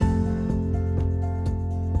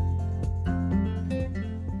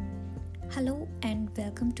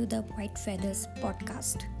welcome to the White Feathers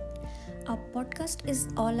podcast. Our podcast is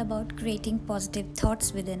all about creating positive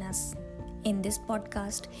thoughts within us. In this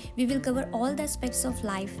podcast, we will cover all the aspects of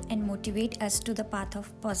life and motivate us to the path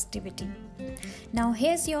of positivity. Now,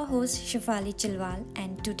 here's your host Shefali Chilwal,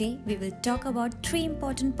 and today we will talk about 3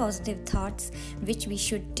 important positive thoughts which we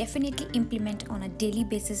should definitely implement on a daily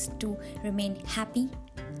basis to remain happy.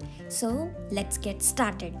 So, let's get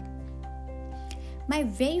started. My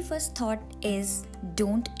very first thought is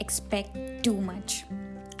don't expect too much.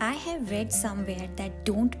 I have read somewhere that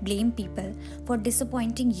don't blame people for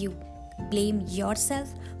disappointing you. Blame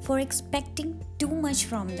yourself for expecting too much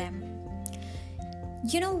from them.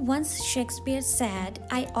 Once Shakespeare said,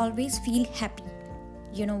 I always feel happy.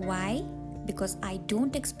 You know why? Because I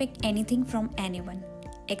don't expect anything from anyone.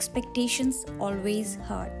 Expectations always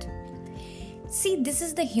hurt. See, this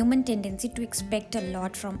is the human tendency to expect a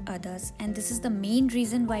lot from others, and this is the main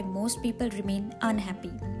reason why most people remain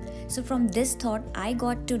unhappy. So from this thought, I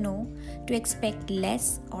got to know to expect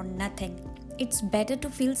less or nothing. It's better to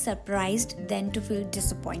feel surprised than to feel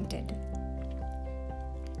disappointed.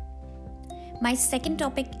 My second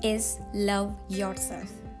topic is love yourself.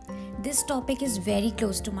 This topic is very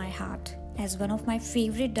close to my heart, as one of my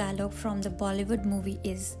favorite dialogue from the Bollywood movie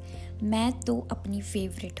is मैं तो अपनी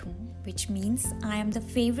favorite हूँ, which means I am the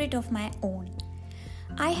favorite of my own.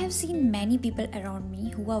 I have seen many people around me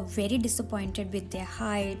who are very disappointed with their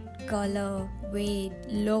height, color, weight,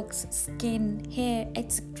 looks, skin, hair,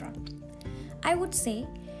 etc. I would say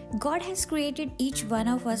God has created each one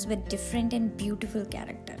of us with different and beautiful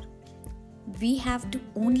character. We have to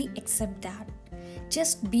only accept that.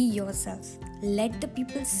 Just be yourself. Let the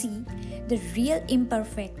people see the real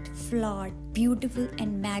imperfect, flawed, beautiful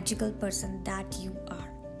and magical person that you are.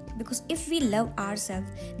 Because if we love ourselves,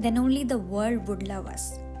 then only the world would love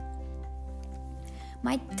us.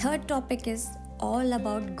 My third topic is all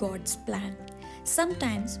about God's plan.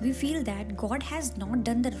 Sometimes we feel that God has not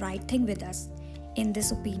done the right thing with us. In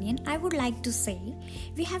this opinion, I would like to say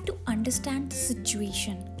we have to understand the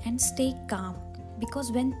situation and stay calm.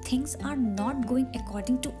 Because when things are not going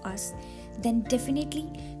according to us, then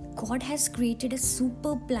definitely God has created a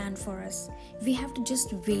super plan for us. We have to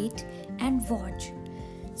just wait and watch.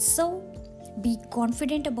 So, be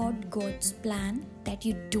confident about God's plan that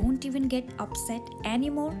you don't even get upset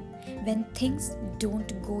anymore when things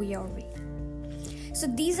don't go your way. So,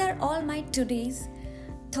 these are all my today's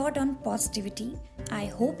thought on positivity. I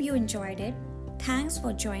hope you enjoyed it. Thanks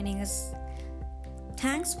for joining us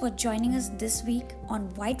this week on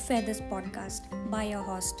White Feathers podcast by your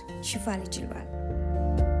host Shefali Chilwal.